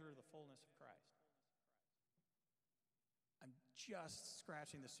whole measure of the fullness of Christ. I'm just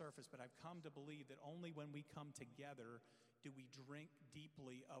scratching the surface, but I've come to believe that only when we come together do we drink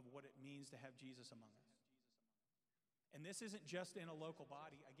deeply of what it means to have Jesus among us. And this isn't just in a local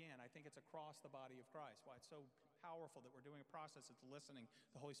body. Again, I think it's across the body of Christ. Why it's so powerful that we're doing a process that's listening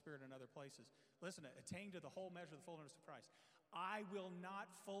to the Holy Spirit in other places. Listen, attain to the whole measure of the fullness of Christ. I will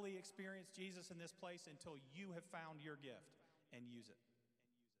not fully experience Jesus in this place until you have found your gift and use it.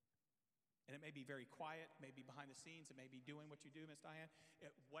 And it may be very quiet, it may be behind the scenes, it may be doing what you do, Miss Diane.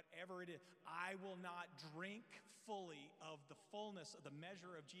 Whatever it is, I will not drink fully of the fullness of the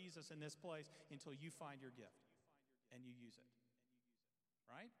measure of Jesus in this place until you find your gift and you use it.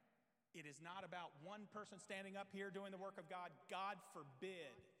 Right? It is not about one person standing up here doing the work of God. God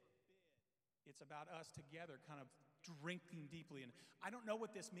forbid. It's about us together kind of drinking deeply. And I don't know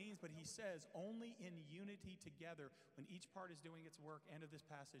what this means, but he says only in unity together, when each part is doing its work, end of this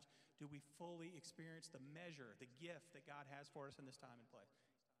passage, do we fully experience the measure, the gift that God has for us in this time and place.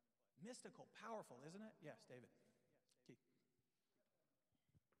 Mystical, powerful, isn't it? Yes, David. Keith.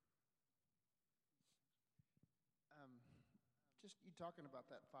 Just you talking about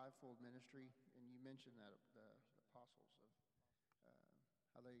that fivefold ministry, and you mentioned that the apostles of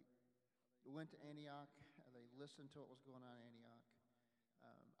how they went to Antioch, they listened to what was going on in Antioch.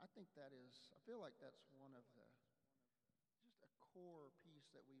 I think that is, I feel like that's one of the, just a core piece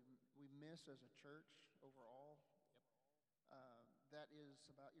that we miss as a church overall. That is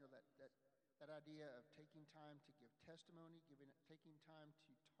about, that idea of taking time to give testimony, taking time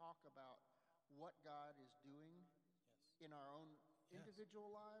to talk about what God is doing in our own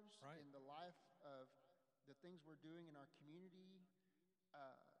individual lives, Right. in the life of the things we're doing in our community,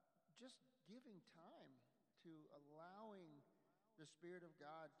 just giving time to allowing the Spirit of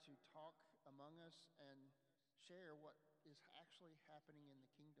God to talk among us and share what is actually happening in the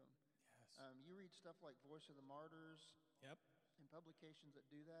kingdom. Yes. You read stuff like Voice of the Martyrs Yep. and publications that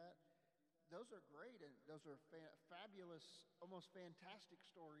do that. Those are great, and those are fabulous, almost fantastic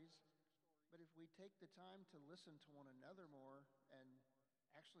stories. But if we take the time to listen to one another more and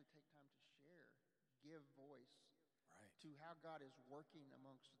actually take time to share, give voice Right. to how God is working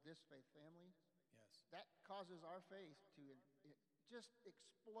amongst this faith family, Yes. that causes our faith to just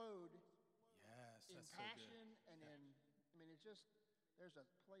explode Yes. in That's so passion good. and Yeah. it's just, there's a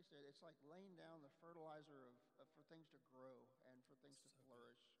place there. It's like laying down the fertilizer for things to grow and for things to So good.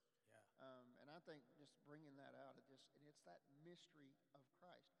 flourish. Yeah. And I think just bringing that out, and it's that mystery of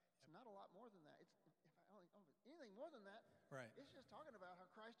Christ. It's not a lot more than that. Anything more than that, Right. it's just talking about how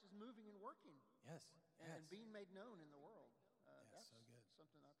Christ is moving and working Yes. and Yes. being made known in the world. Yes, That's so good.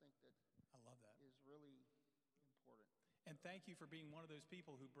 something I think that I love that. is really important. And thank you for being one of those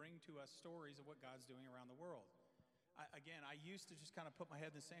people who bring to us stories of what God's doing around the world. I used to just kind of put my head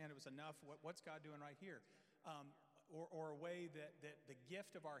in the sand. It was enough. What's God doing right here? Or a way that the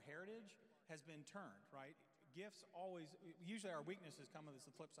gift of our heritage has been turned, right? Gifts always, usually our weaknesses come as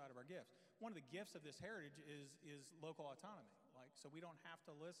the flip side of our gifts. One of the gifts of this heritage is local autonomy. Like, so we don't have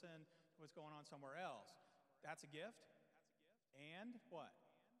to listen to what's going on somewhere else. That's a gift. And what?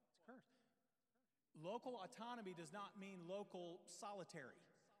 It's a curse. Local autonomy does not mean local solitary.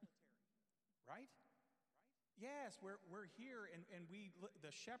 Right? Yes, we're here, and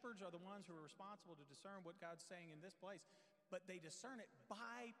the shepherds are the ones who are responsible to discern what God's saying in this place, but they discern it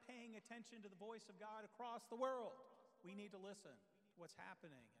by paying attention to the voice of God across the world. We need to listen to what's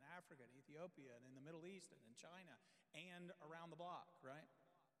happening in Africa, and Ethiopia, and in the Middle East, and in China, and around the block, right?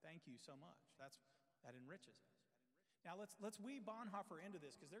 Thank you so much. That enriches us. Now let's weave Bonhoeffer into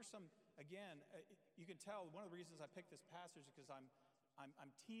this, because there's some, again, you can tell one of the reasons I picked this passage is because I'm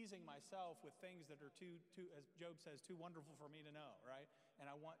teasing myself with things that are too, as Job says, too wonderful for me to know, right? And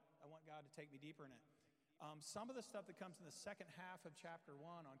I want God to take me deeper in it. Some of the stuff that comes in the second half of chapter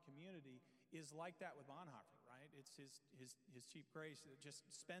 1 on community is like that with Bonhoeffer, right? It's his cheap grace that just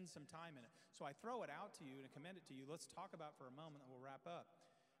spends some time in it. So I throw it out to you and commend it to you. Let's talk about it for a moment and we'll wrap up.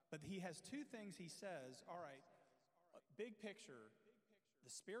 But he has two things he says. All right, big picture. The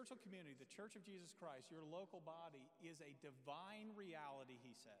spiritual community, the Church of Jesus Christ, your local body, is a divine reality,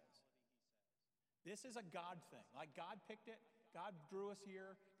 he says. This is a God thing. Like God picked it. God drew us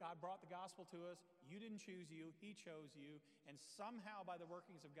here. God brought the gospel to us. You didn't choose you. He chose you. And somehow by the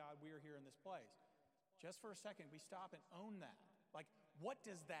workings of God, we are here in this place. Just for a second, we stop and own that. Like, what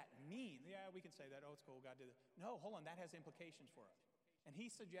does that mean? Yeah, we can say that. Oh, it's cool. God did it. No, hold on. That has implications for us. And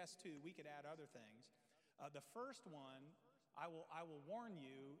he suggests, too, we could add other things. The first one, I will warn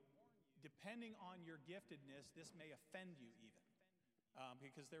you, depending on your giftedness, this may offend you even.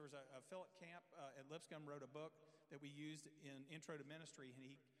 Because there was a Philip Camp at Lipscomb wrote a book that we used in Intro to Ministry, and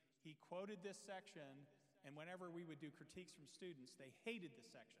he quoted this section And whenever we would do critiques from students, they hated this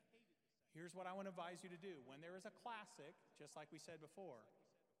section. Here's what I want to advise you to do. When there is a classic, just like we said before,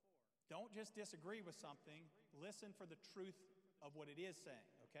 don't just disagree with something. Listen for the truth of what it is saying,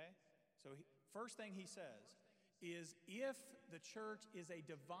 okay? So first thing he says is, if the church is a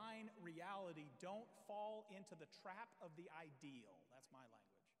divine reality, don't fall into the trap of the ideal. That's my language.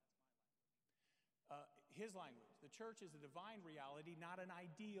 His language. The church is a divine reality, not an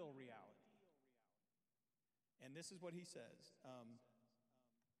ideal reality. And this is what he says.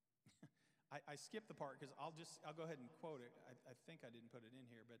 I skipped the part because I'll go ahead and quote it. I think I didn't put it in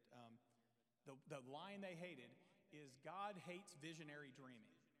here, but the line they hated is, God hates visionary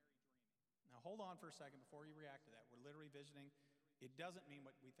dreaming. Now hold on for a second before you react to that. We're literally visioning. It doesn't mean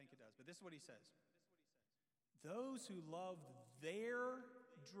what we think it does, but this is what he says. Those who love their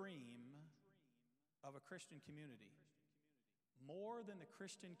dream of a Christian community more than the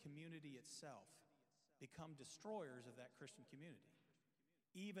Christian community itself become destroyers of that Christian community,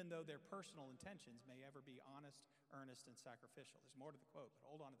 even though their personal intentions may ever be honest, earnest, and sacrificial. There's more to the quote, but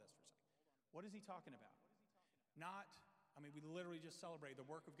hold on to this for a second. What is he talking about? We literally just celebrated the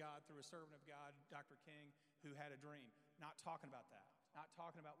work of God through a servant of God, Dr. King, who had a dream. Not talking about that. Not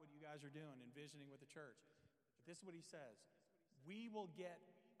talking about what you guys are doing, envisioning with the church. But this is what he says. We will get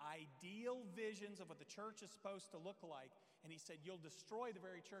ideal visions of what the church is supposed to look like. And he said, you'll destroy the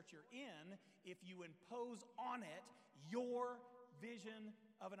very church you're in if you impose on it your vision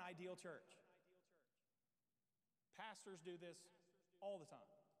of an ideal church. Pastors do this all the time.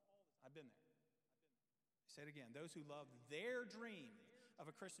 I've been there. Say it again. Those who love their dream of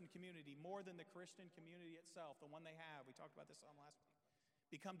a Christian community more than the Christian community itself, the one they have, we talked about this on last week,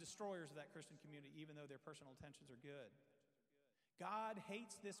 become destroyers of that Christian community even though their personal intentions are good. God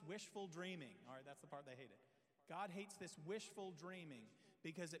hates this wishful dreaming. All right, that's the part they hated. God hates this wishful dreaming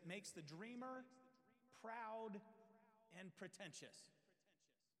because it makes the dreamer proud and pretentious.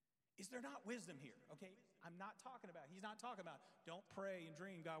 Is there not wisdom here? Okay, he's not talking about, don't pray and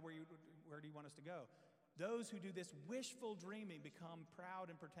dream, God, where do you want us to go? Those who do this wishful dreaming become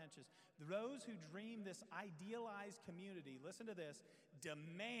proud and pretentious. Those who dream this idealized community, listen to this,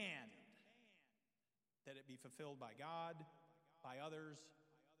 demand that it be fulfilled by God, by others,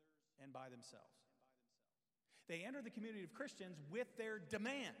 and by themselves. They enter the community of Christians with their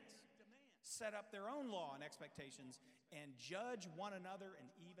demands, set up their own law and expectations, and judge one another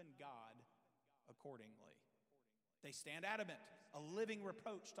and even God accordingly. They stand adamant, a living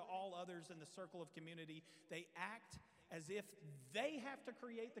reproach to all others in the circle of community. They act as if they have to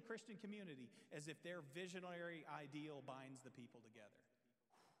create the Christian community, as if their visionary ideal binds the people together.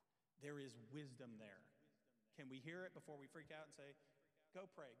 There is wisdom there. Can we hear it before we freak out and say,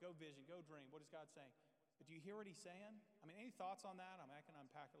 go pray, go vision, go dream? What is God saying? But do you hear what he's saying? Any thoughts on that? I can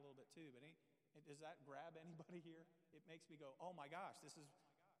unpack it a little bit too, but does that grab anybody here? It makes me go, oh my gosh, this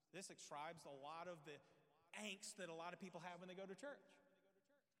describes a lot of the angst that a lot of people have when they go to church.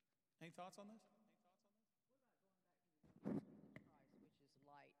 Any thoughts on this? Christ, which is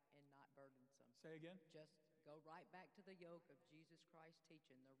light and not burdensome. Say again? Just go right back to the yoke of Jesus Christ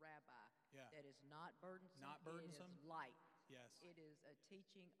teaching, the rabbi, Yeah. that is not burdensome. Not burdensome? It is light. Yes. It is a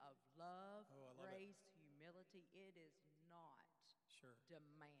teaching of love, Oh, I love grace, humility. It is not Sure.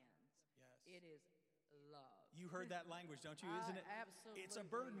 demands. Yes. It is love. You heard that language, don't you? Isn't it? Absolutely. It's a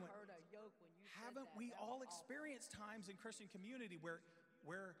burden. Heard a yoke when you Haven't said that. we That all was awesome. experienced times in Christian community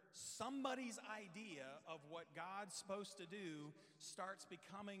where somebody's idea of what God's supposed to do starts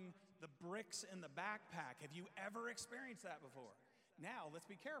becoming the bricks in the backpack? Have you ever experienced that before? Now, let's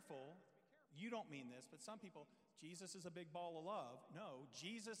be careful. You don't mean this, but some people, Jesus is a big ball of love. No,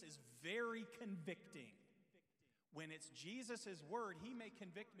 Jesus is very convicting. When it's Jesus' word, he may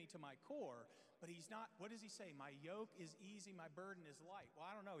convict me to my core, but he's not, what does he say? My yoke is easy, my burden is light. Well,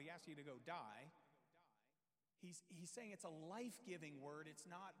 I don't know. He asks you to go die. He's saying it's a life-giving word. It's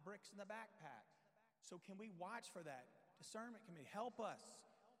not bricks in the backpack. So can we watch for that? Discernment committee, help us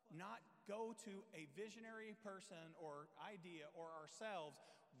not go to a visionary person or idea or ourselves.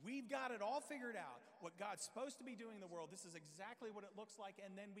 We've got it all figured out, what God's supposed to be doing in the world. This is exactly what it looks like.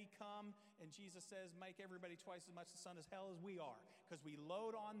 And then we come, and Jesus says, make everybody twice as much the son as hell as we are. Because we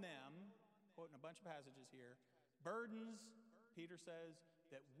load on them, quoting a bunch of passages here, burdens, Peter says,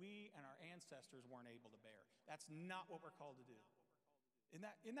 that we and our ancestors weren't able to bear. That's not what we're called to do.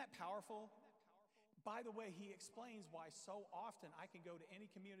 Isn't that powerful? By the way, he explains why so often I can go to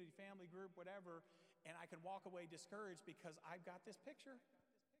any community, family group, whatever, and I can walk away discouraged because I've got this picture.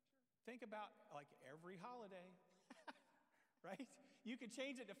 Think about like every holiday, right? You can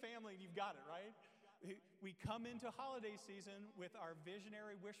change it to family and you've got it, right? we come into holiday season with our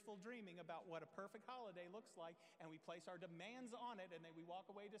visionary, wishful dreaming about what a perfect holiday looks like, and we place our demands on it, and then we walk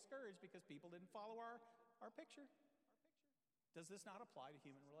away discouraged because people didn't follow our picture. Does this not apply to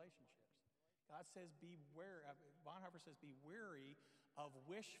human relationships? God says, Bonhoeffer says, be wary of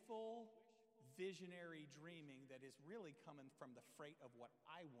wishful, visionary dreaming that is really coming from the freight of what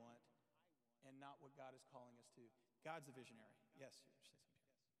I want and not what God is calling us to. God's the visionary. Yes, you say something.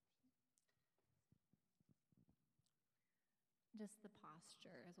 Just the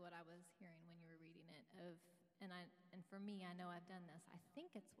posture is what I was hearing when you were reading it. And for me, I know I've done this. I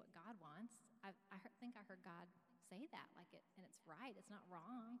think it's what God wants. Think I heard God say that, and it's right. It's not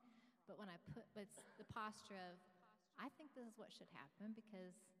wrong. But but it's the posture of, I think this is what should happen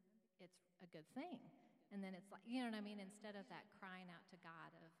because it's a good thing. And then it's like, you know what I mean? Instead of that crying out to God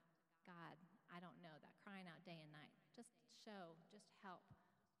of, God, I don't know, that crying out day and night. Just help.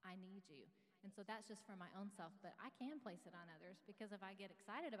 I need you. And so that's just for my own self, but I can place it on others because if I get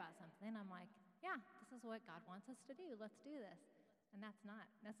excited about something, I'm like, yeah, this is what God wants us to do. Let's do this. And that's not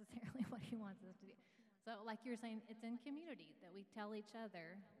necessarily what he wants us to do. So like you're saying, it's in community that we tell each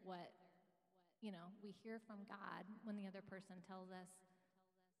other what, we hear from God when the other person tells us,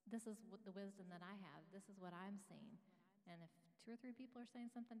 this is what the wisdom that I have. This is what I'm seeing. And if 2 or 3 people are saying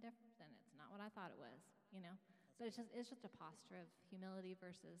something different, then it's not what I thought it was, But it's just a posture of humility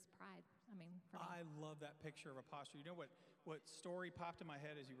versus pride. I mean, for me. I love that picture of a posture. You know what story popped in my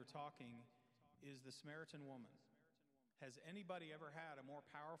head as you were talking is the Samaritan woman. Has anybody ever had a more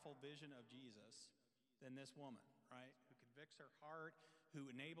powerful vision of Jesus than this woman, right? Who convicts her heart, who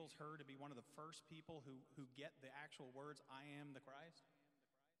enables her to be one of the first people who get the actual words, I am the Christ.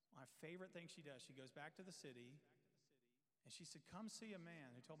 My favorite thing she does, she goes back to the city, and she said, come see a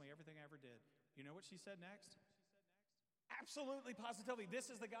man who told me everything I ever did. You know what she said next? Absolutely, positively,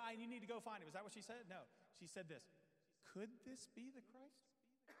 this is the guy, and you need to go find him. Is that what she said? No. She said this, could this be the Christ?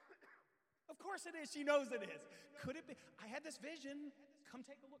 Of course it is. She knows it is. Could it be? I had this vision. Come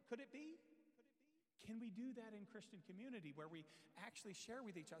take a look. Could it be? Can we do that in Christian community where we actually share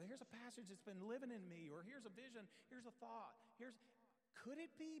with each other? Here's a passage that's been living in me, or here's a vision, here's a thought. Could it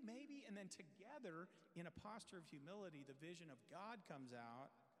be? Maybe. And then together, in a posture of humility, the vision of God comes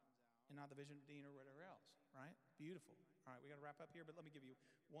out and not the vision of Dean or whatever else, right? Beautiful. All right, we got to wrap up here, but let me give you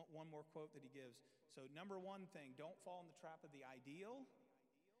one more quote that he gives. So number one thing, don't fall in the trap of the ideal.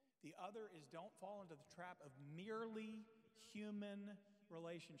 The other is don't fall into the trap of merely human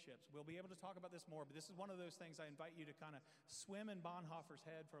relationships. We'll be able to talk about this more, but this is one of those things I invite you to kind of swim in Bonhoeffer's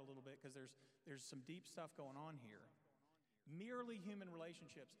head for a little bit because there's some deep stuff going on here. Merely human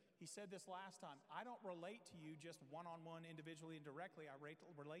relationships. He said this last time. I don't relate to you just one-on-one, individually and directly. I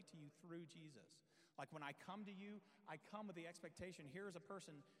relate to you through Jesus. Like when I come to you, I come with the expectation, here is a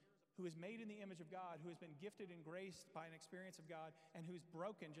person who is made in the image of God, who has been gifted and graced by an experience of God, and who's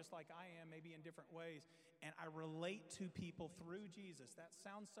broken just like I am, maybe in different ways. And I relate to people through Jesus. That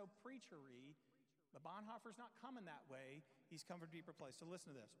sounds so preachery, but Bonhoeffer's not coming that way. He's come from a deeper place. So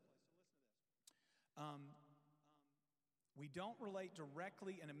listen to this. We don't relate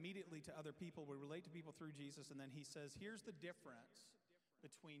directly and immediately to other people. We relate to people through Jesus. And then he says, here's the difference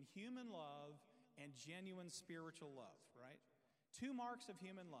between human love and genuine spiritual love, right? 2 marks of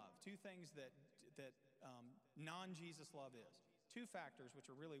human love, 2 things that non-Jesus love is. 2 factors,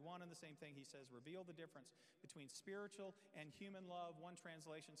 which are really one and the same thing. He says, reveal the difference between spiritual and human love. One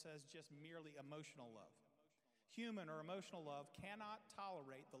translation says just merely emotional love. Human or emotional love cannot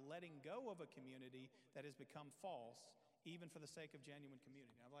tolerate the letting go of a community that has become false, even for the sake of genuine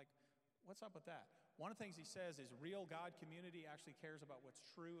community. I'm like, what's up with that? One of the things he says is real God community actually cares about what's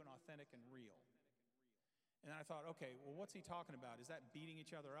true and authentic and real. And I thought, okay, well, what's he talking about? Is that beating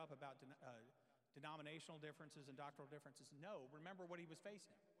each other up about denominational differences and doctrinal differences? No, remember what he was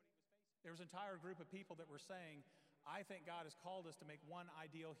facing. There was an entire group of people that were saying, I think God has called us to make one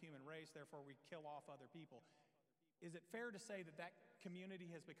ideal human race, therefore we kill off other people. Is it fair to say that that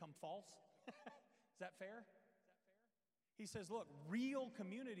community has become false? Is that fair? He says, look, real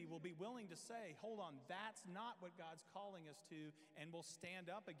community will be willing to say, hold on, that's not what God's calling us to, and will stand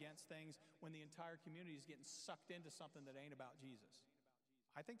up against things when the entire community is getting sucked into something that ain't about Jesus.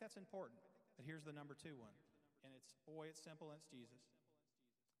 I think that's important, but here's the number 2 one, and it's simple, and it's Jesus.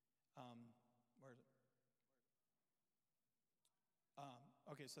 Where is it?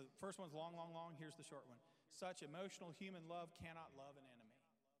 Okay, so the first one's long, long, long. Here's the short one. Such emotional human love cannot love an enemy.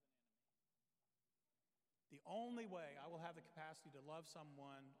 The only way I will have the capacity to love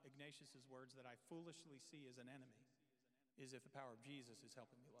someone, Ignatius's words, that I foolishly see as an enemy is if the power of Jesus is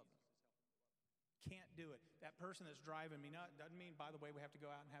helping me love them. Can't do it. That person that's driving me nuts doesn't mean, by the way, we have to go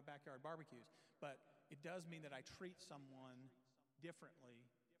out and have backyard barbecues. But it does mean that I treat someone differently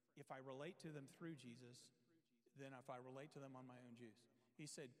if I relate to them through Jesus than if I relate to them on my own juice. He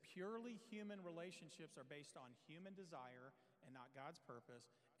said, purely human relationships are based on human desire and not God's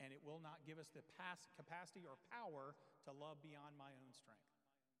purpose, and it will not give us the capacity or power to love beyond my own strength.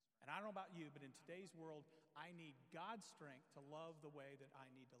 And I don't know about you, but in today's world, I need God's strength to love the way that I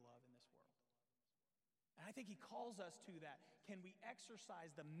need to love in this world. And I think he calls us to that. Can we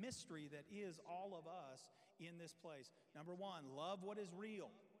exercise the mystery that is all of us in this place? Number one, love what is real.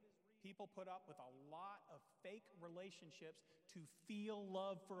 People put up with a lot of fake relationships to feel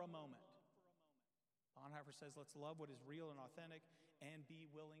love for a moment. Bonhoeffer says, let's love what is real and authentic and be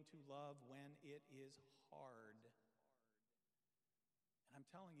willing to love when it is hard. And I'm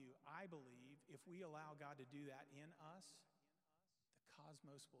telling you, I believe if we allow God to do that in us, the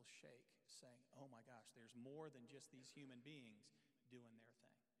cosmos will shake, saying, oh my gosh, there's more than just these human beings doing their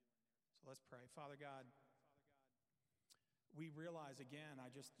thing. So let's pray. Father God, we realize again,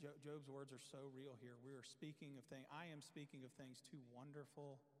 Job's words are so real here. We are speaking of things, I am speaking of things too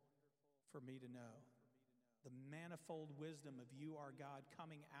wonderful for me to know. The manifold wisdom of you, our God,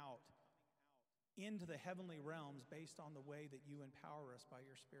 coming out into the heavenly realms based on the way that you empower us by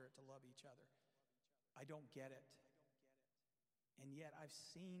your Spirit to love each other. I don't get it. And yet I've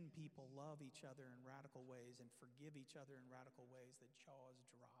seen people love each other in radical ways and forgive each other in radical ways that jaws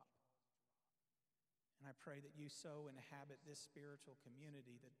drop. And I pray that you so inhabit this spiritual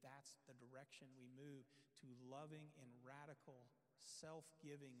community that that's the direction we move to, loving in radical,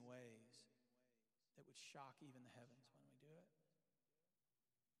 self-giving ways that would shock even the heavens when we do it.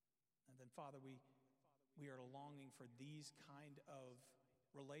 And then, Father, we are longing for these kind of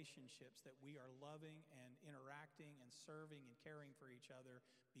relationships, that we are loving and interacting and serving and caring for each other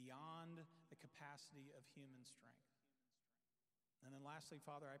beyond the capacity of human strength. And then lastly,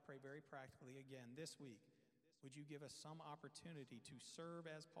 Father, I pray very practically again this week, would you give us some opportunity to serve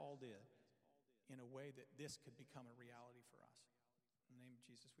as Paul did in a way that this could become a reality for us. In the name of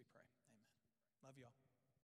Jesus we pray. Amen. Love you all.